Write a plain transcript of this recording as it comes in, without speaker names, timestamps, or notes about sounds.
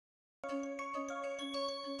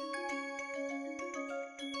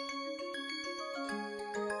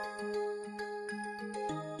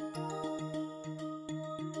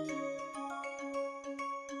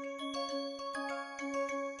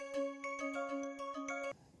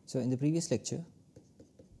So, in the previous lecture,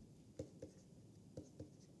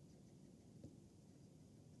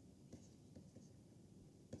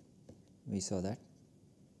 we saw that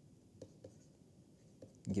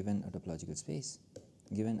given a topological space,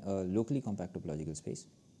 given a locally compact topological space,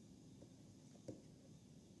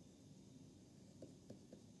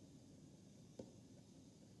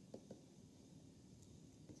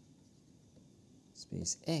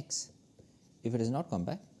 space X, if it is not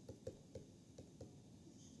compact,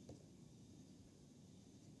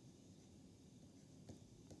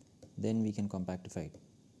 then we can compactify it.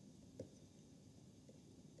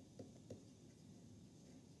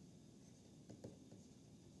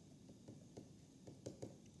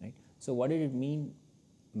 Right. So, what did it mean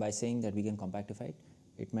by saying that we can compactify it?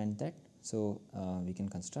 It meant that, so we can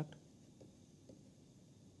construct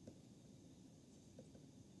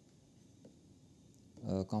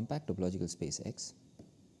a compact topological space X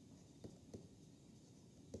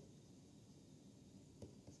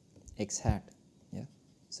X hat, yeah,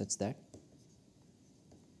 such that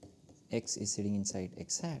X is sitting inside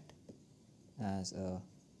X hat as a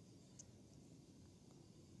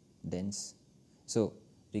dense. So,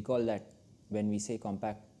 recall that when we say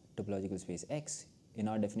compact topological space X, in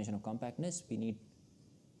our definition of compactness, we need,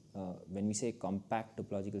 when we say compact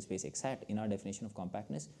topological space X hat, in our definition of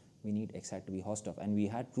compactness, we need X hat to be Hausdorff, and we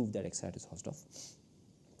had proved that X hat is Hausdorff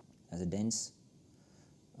as a dense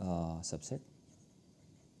subset,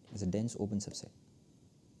 as a dense open subset.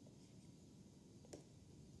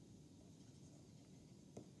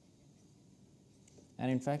 And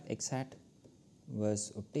in fact, X hat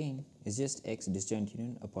was obtained is just X disjoint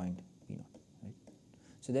union a point P naught. Right?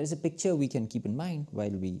 So, there is a picture we can keep in mind while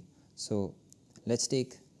we, so let us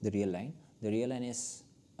take the real line. The real line is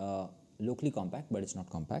locally compact, but it is not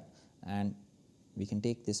compact, and we can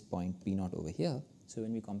take this point P naught over here. So,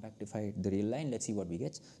 when we compactify the real line, let us see what we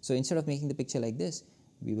get. So, instead of making the picture like this,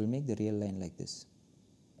 we will make the real line like this.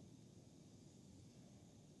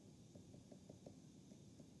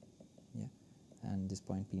 Yeah, and this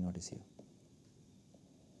point P naught is here.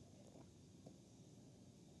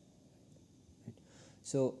 Right.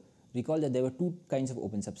 So, recall that there were two kinds of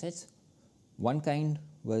open subsets. One kind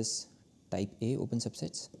was type A open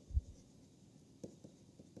subsets.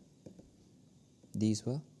 These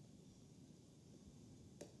were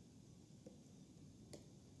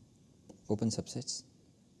open subsets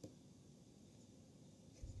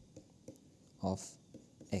of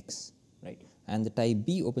X, right? And the type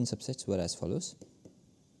B open subsets were as follows.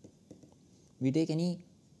 We take any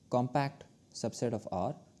compact subset of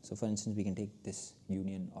R. So, for instance, we can take this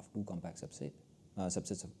union of two compact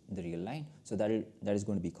subsets of the real line. So, that is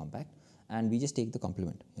going to be compact, and we just take the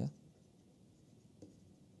complement, yeah,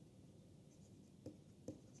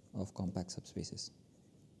 of compact subspaces.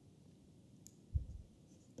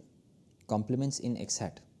 Complements in X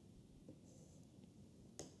hat.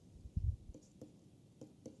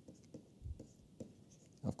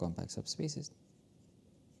 Of compact subspaces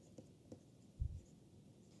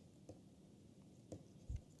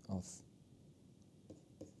of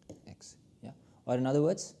X, yeah. Or in other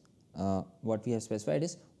words, what we have specified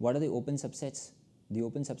is what are the open subsets. The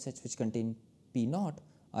open subsets which contain P naught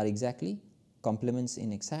are exactly complements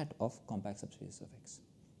in X hat of compact subspaces of X.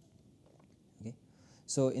 Okay.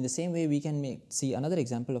 So, in the same way, we can see another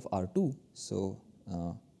example of R2. So,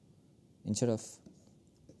 instead of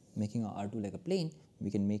making our R2 like a plane,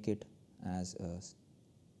 we can make it as a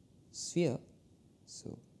sphere.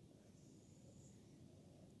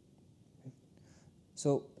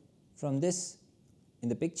 So, from this, in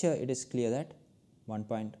the picture, it is clear that one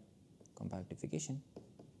point compactification,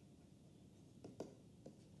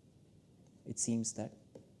 it seems that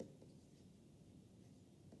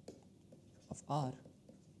of R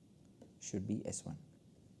should be S1,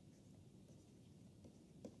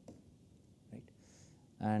 right?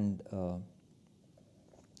 And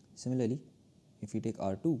similarly, if we take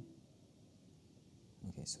R2,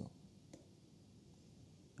 okay, so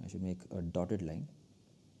I should make a dotted line,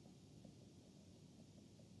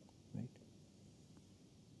 right?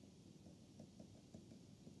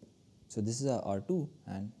 So, this is our R2,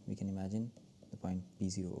 and we can imagine the point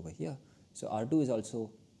P0 over here. So, R2 is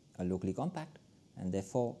also a locally compact, and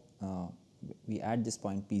therefore, we add this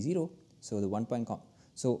point P0. So, the one point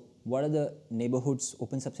so what are the neighborhoods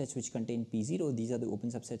open subsets which contain P0? These are the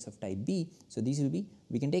open subsets of type B. So, these will be,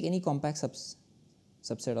 we can take any compact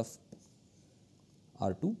subset of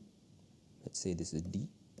R2, let us say this is D,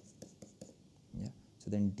 yeah.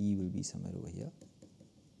 So, then D will be somewhere over here,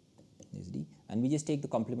 this D, and we just take the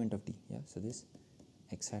complement of D, yeah. So, this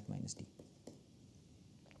X hat minus D.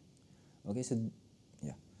 Okay, so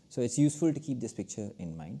yeah, So it's useful to keep this picture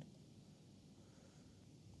in mind.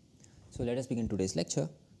 So let us begin today's lecture.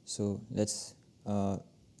 So let's write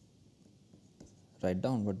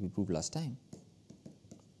down what we proved last time.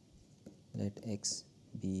 Let X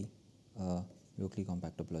be a locally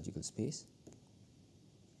compact topological space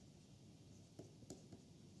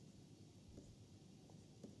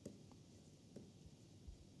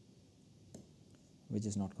which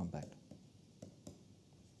is not compact.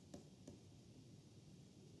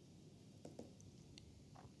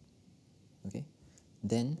 Okay.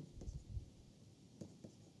 Then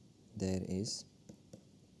there is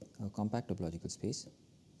a compact topological space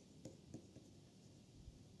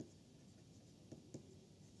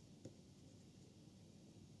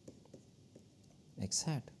X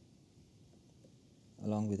hat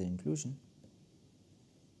along with an inclusion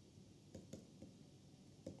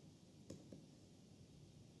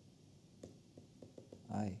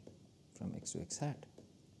I from X to X hat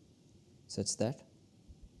such that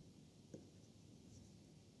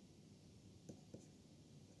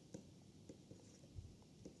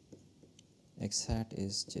X hat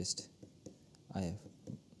is just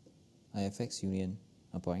IFX union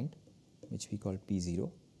a point which we call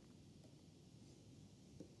P0.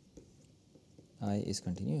 I is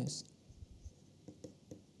continuous.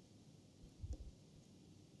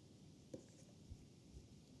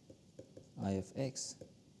 I of X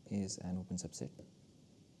is an open subset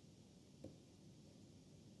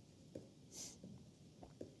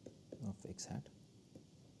of X hat.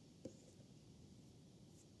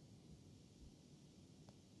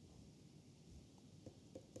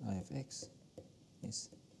 I of X is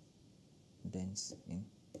dense in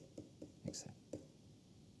X hat.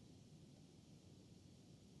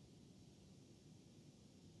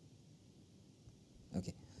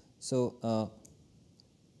 Okay, so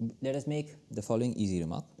let us make the following easy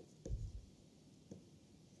remark.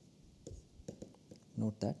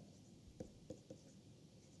 Note that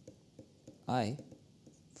I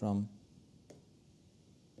from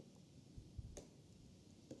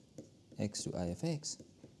X to I of X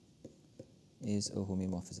is a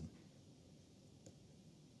homeomorphism.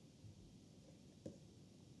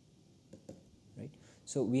 Right?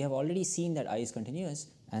 So we have already seen that I is continuous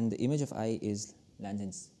and the image of I is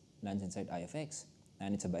lands inside I of X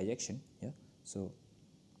and it's a bijection. Yeah. So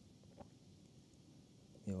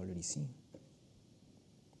we have already seen,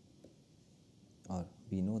 or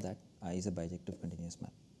we know that I is a bijective continuous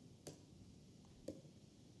map.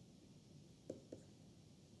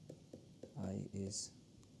 I is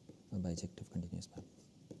a bijective continuous map.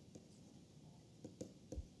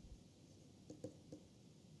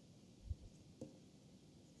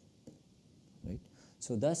 Right.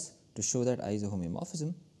 So thus, to show that I is a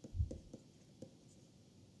homeomorphism,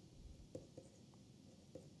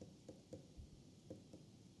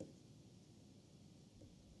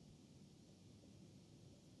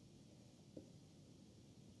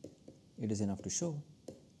 it is enough to show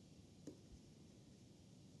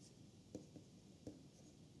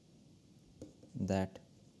that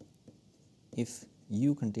if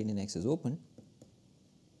U contained in X is open,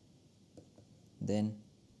 then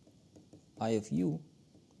I of U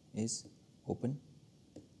is open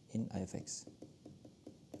in I of X.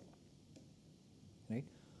 Right?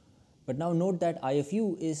 But now note that I of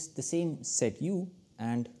U is the same set U,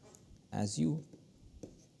 and as U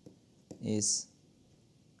is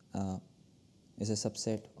a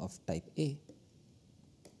subset of type A,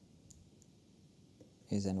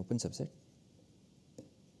 is an open subset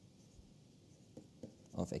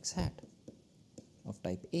of X hat of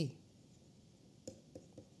type A.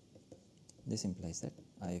 This implies that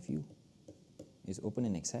I of U is open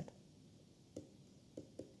in X hat,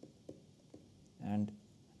 and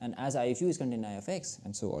as I of U is contained in I of X,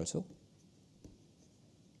 and so also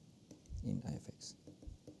in I of X.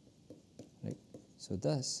 Right? So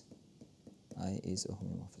thus I is a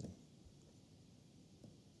homeomorphism.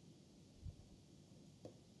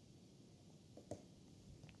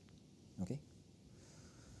 Okay.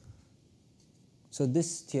 So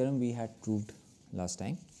this theorem we had proved last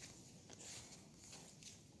time,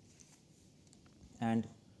 and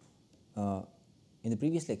in the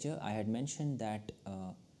previous lecture I had mentioned that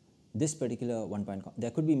this particular one-point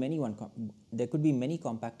there could be many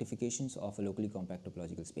compactifications of a locally compact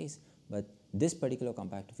topological space, but this particular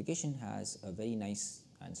compactification has a very nice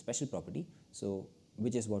and special property, so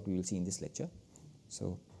which is what we will see in this lecture.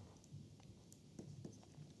 So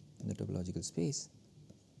the topological space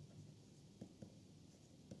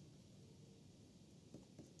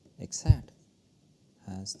X hat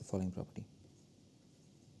has the following property.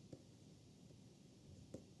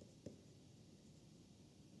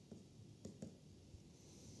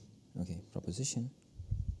 Okay, proposition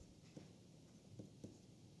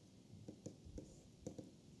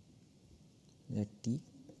let T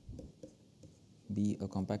be a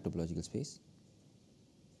compact topological space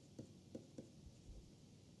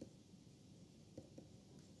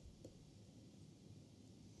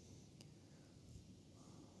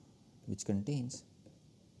which contains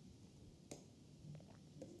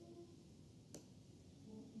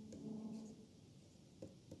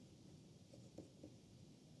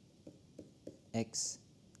X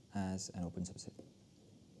as an open subset.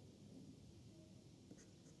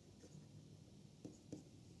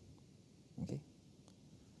 Okay.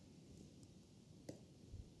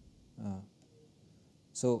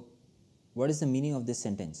 So, what is the meaning of this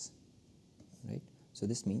sentence? Right. So,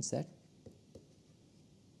 this means that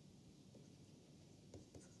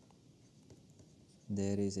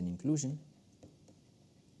there is an inclusion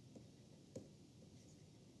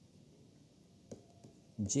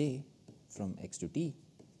J from X to T.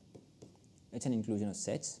 It's an inclusion of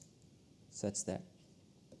sets such that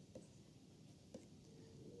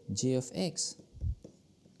J of X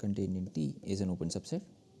contained in T is an open subset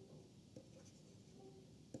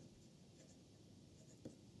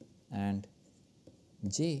and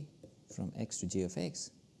J from X to J of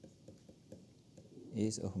X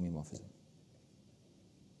is a homeomorphism.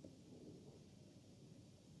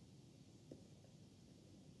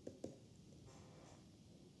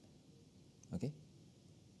 Okay.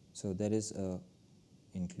 So, there is a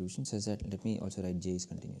inclusion such that, let me also write J is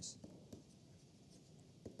continuous.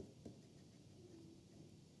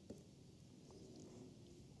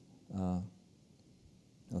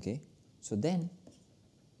 Okay. So, then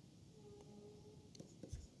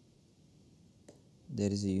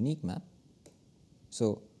there is a unique map.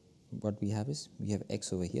 So, what we have is we have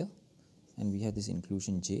X over here and we have this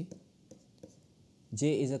inclusion J.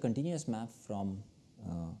 J is a continuous map from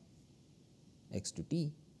X to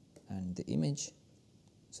T and the image.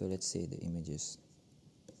 So, let us say the image is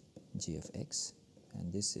J of X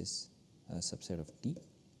and this is a subset of T,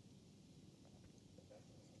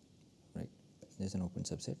 right. There is an open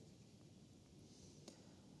subset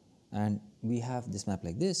and we have this map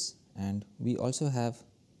like this, and we also have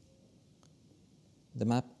the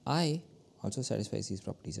map I also satisfies these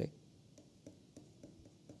properties, right.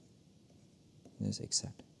 There is X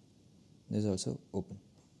hat, there is also open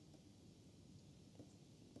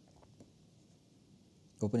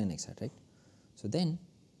and X hat, right. So, then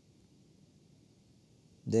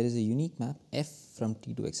there is a unique map F from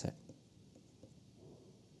T to X hat.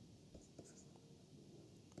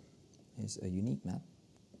 Is a unique map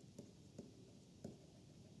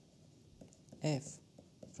F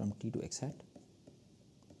from T to X hat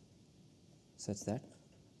such that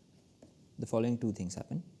the following two things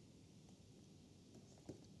happen.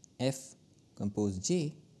 F compose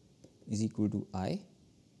J is equal to I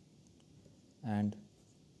and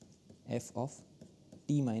F of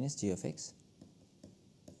T minus J of X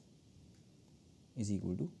is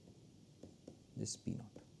equal to this P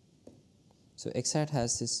naught. So, X hat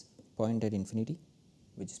has this point at infinity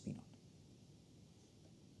which is P naught.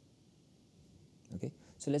 Okay.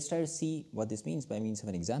 So, let us try to see what this means by means of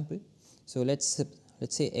an example. So, let's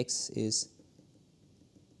say X is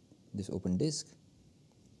this open disk,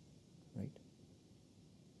 right.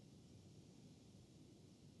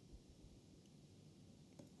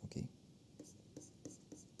 Okay.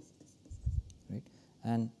 Right.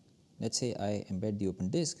 And let us say I embed the open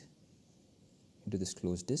disk into this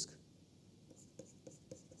closed disk.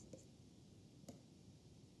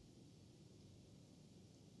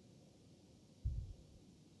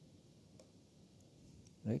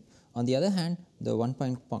 Right. On the other hand, the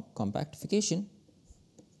one-point compactification,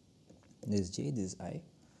 this is J, this is I.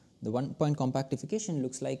 The one-point compactification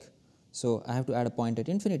looks like, so I have to add a point at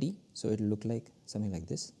infinity, so it will look like something like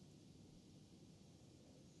this.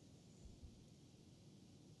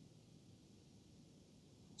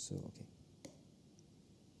 So, okay.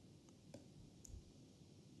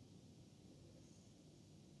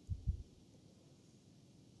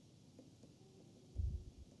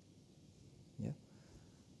 Yeah.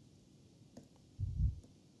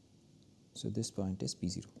 So, this point is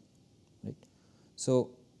P0, right. So,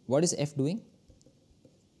 what is F doing?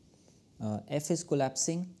 F is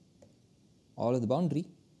collapsing all of the boundary.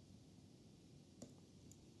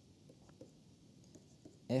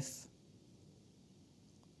 F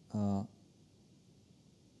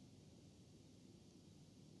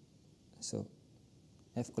so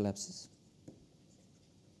F collapses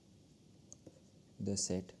the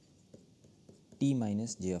set T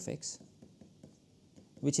minus J of X,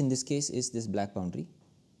 which in this case is this black boundary.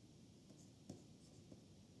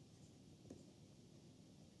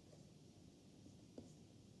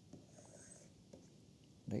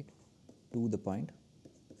 to the point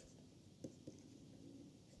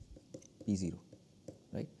P0,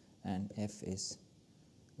 right? And f is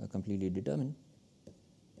completely determined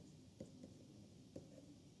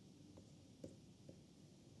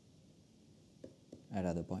at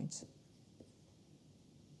other points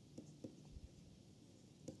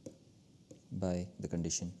by the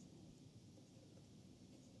condition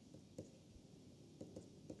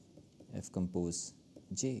f compose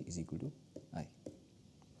J is equal to I.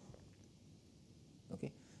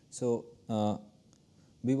 Okay, so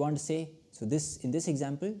we want to say, so this in this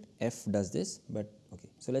example f does this, but okay,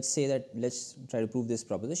 so let's say that, let's try to prove this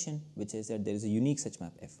proposition which is that there is a unique such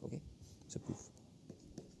map f. Okay, so proof.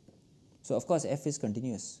 So of course f is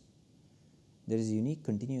continuous, there is a unique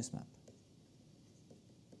continuous map,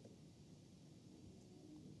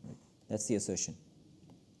 right? That's the assertion.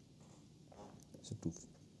 So proof.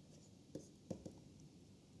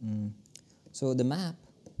 So the map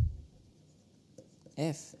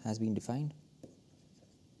f has been defined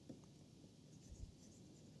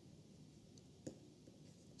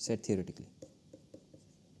set theoretically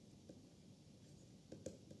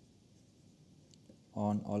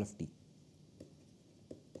on all of T,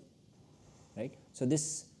 right? So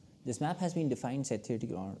this map has been defined set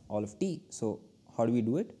theoretically on all of T. So how do we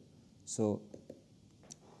do it? So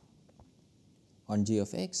on J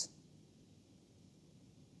of x,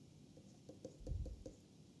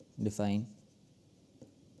 define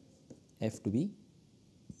f to be,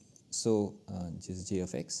 so this is J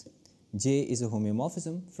of x. J is a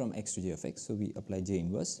homeomorphism from x to J of x, so we apply J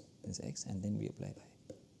inverse as x and then we apply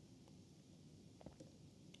I.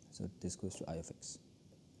 So this goes to I of x,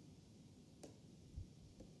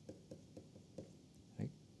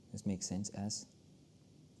 right? This makes sense as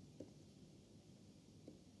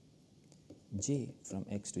J from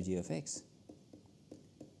x to J of x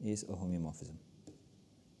is a homeomorphism.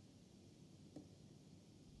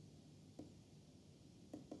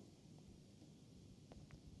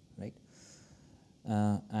 Right?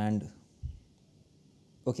 And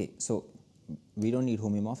okay, so we don't need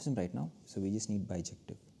homeomorphism right now, so we just need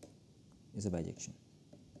bijective, is a bijection.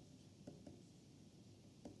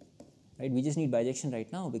 Right? We just need bijection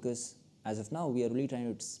right now because as of now we are really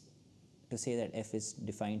trying to say that f is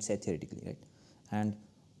defined set theoretically, right? And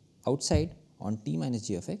outside on T minus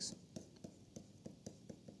J of x,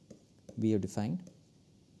 we have defined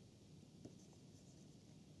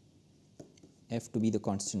f to be the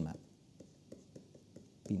constant map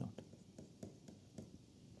P naught,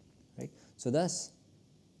 right? So thus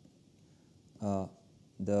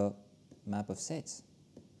the map of sets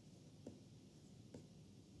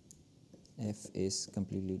f is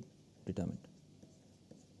completely determined.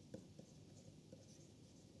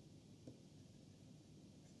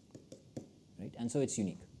 Right? And so it's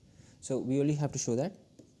unique. So we only have to show that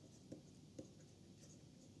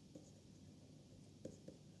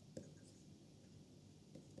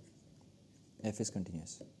f is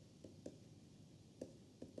continuous.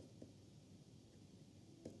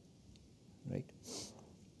 Right?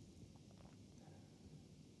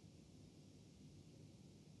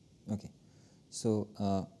 Okay. So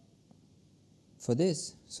for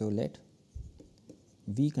this, so let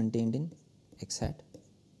V contained in X hat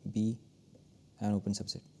be an open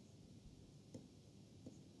subset.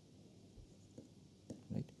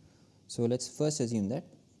 Right? So let's first assume that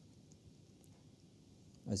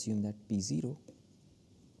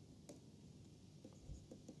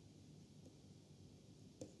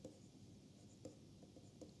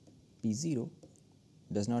P0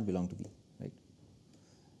 does not belong to V, right?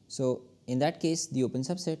 So in that case, the open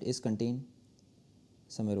subset is contained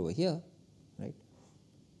somewhere over here, right?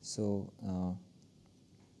 So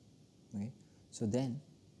okay, so then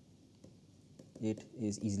it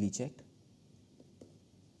is easily checked.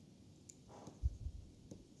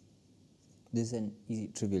 This is an easy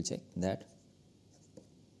trivial check that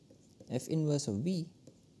f inverse of V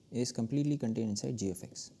is completely contained inside J of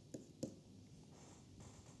x,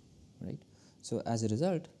 right? So as a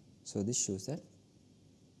result, so this shows that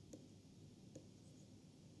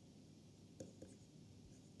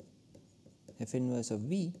f inverse of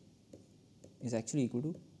V is actually equal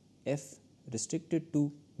to f restricted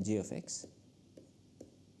to J of x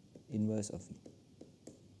inverse of V.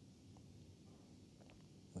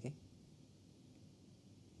 Okay.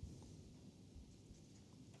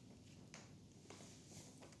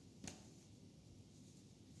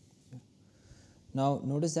 Now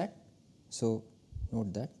notice that, so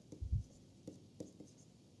note that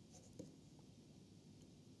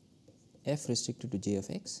f restricted to J of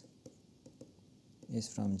x is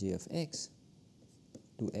from J of x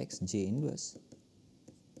to x J inverse,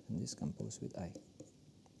 and this composed with I.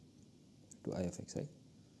 to I of x, right?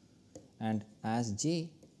 And as j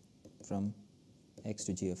from x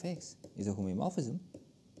to j of x is a homeomorphism,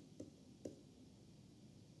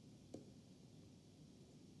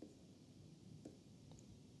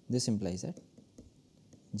 this implies that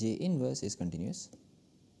j inverse is continuous.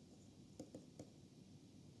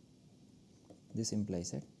 This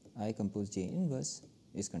implies that I compose j inverse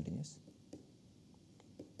is continuous.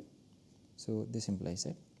 So this implies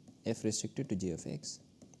that f restricted to j of x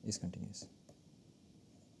is continuous.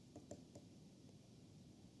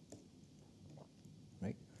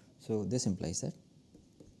 Right? So this implies that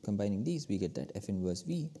combining these we get that f inverse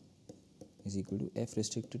v is equal to f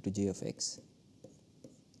restricted to j of x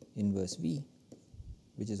inverse v,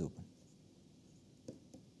 which is open.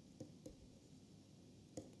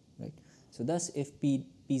 Right? So thus if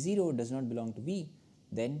P0 does not belong to V,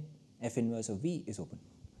 then f inverse of V is open.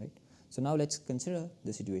 Right? So now let's consider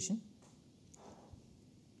the situation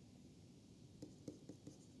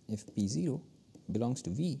if P0 belongs to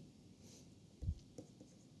V,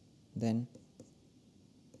 then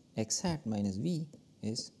x hat minus V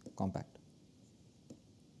is compact,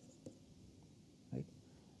 right,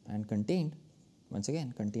 and contained, once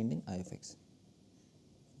again contained in I of x.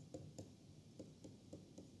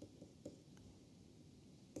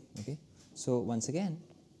 Okay. So once again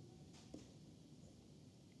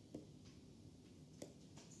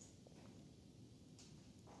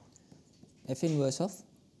f inverse of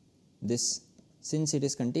this, since it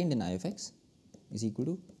is contained in I of x, is equal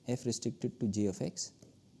to f restricted to j of x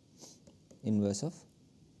inverse of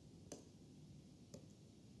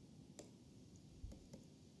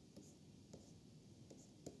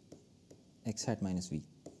x hat minus v,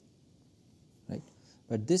 right.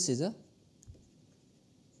 But this is a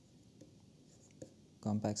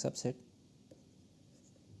compact subset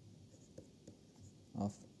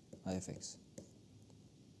of I of x,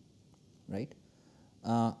 right.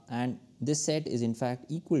 And this set is in fact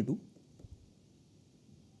equal to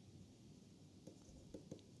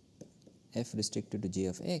f restricted to j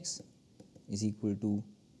of x is equal to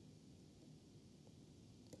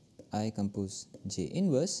I compose j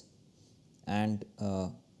inverse, and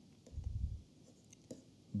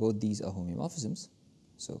both these are homeomorphisms.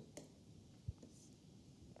 So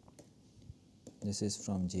this is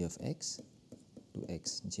from j of x to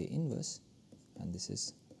x j inverse, and this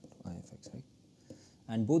is to I of x, right.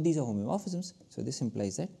 And both these are homeomorphisms, so this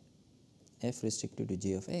implies that f restricted to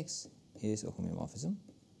j of x is a homeomorphism.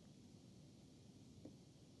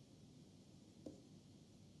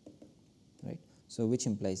 Right. So which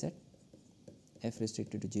implies that f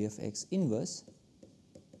restricted to j of x inverse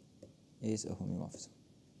is a homeomorphism.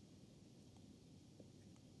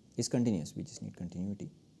 Is continuous, we just need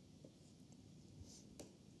continuity.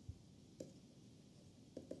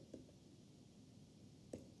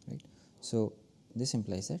 Right. So this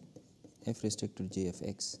implies that f restricted to j of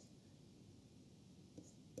x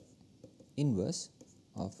inverse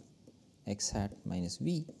of x hat minus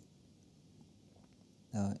v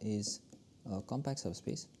is a compact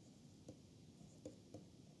subspace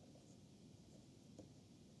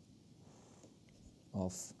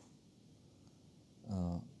of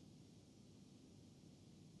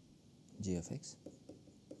j of x,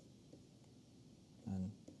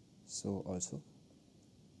 and so also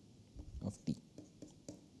of t,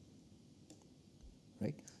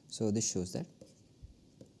 right. So this shows that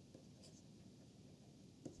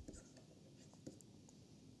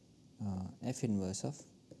f inverse of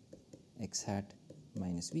x hat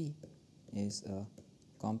minus v is a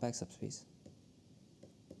compact subspace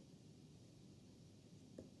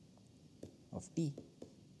of t,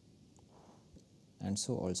 and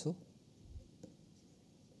so also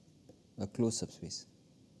a closed subspace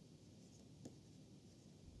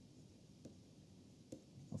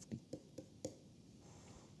of t,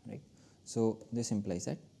 right. So this implies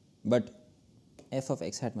that, but f of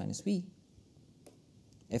x hat minus v,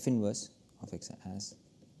 f inverse of x as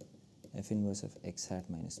f inverse of x hat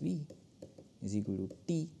minus v is equal to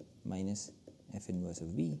t minus f inverse of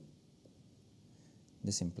v.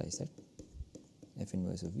 This implies that f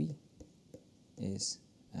inverse of v is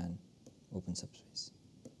an open subspace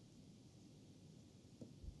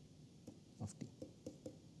of t.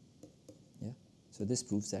 Yeah. So this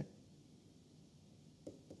proves that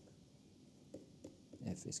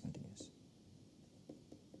f is continuous.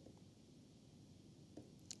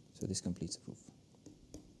 So this completes the proof.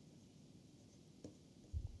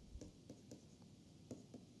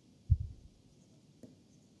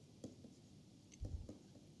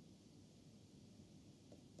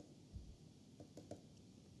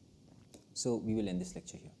 So we will end this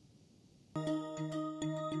lecture here.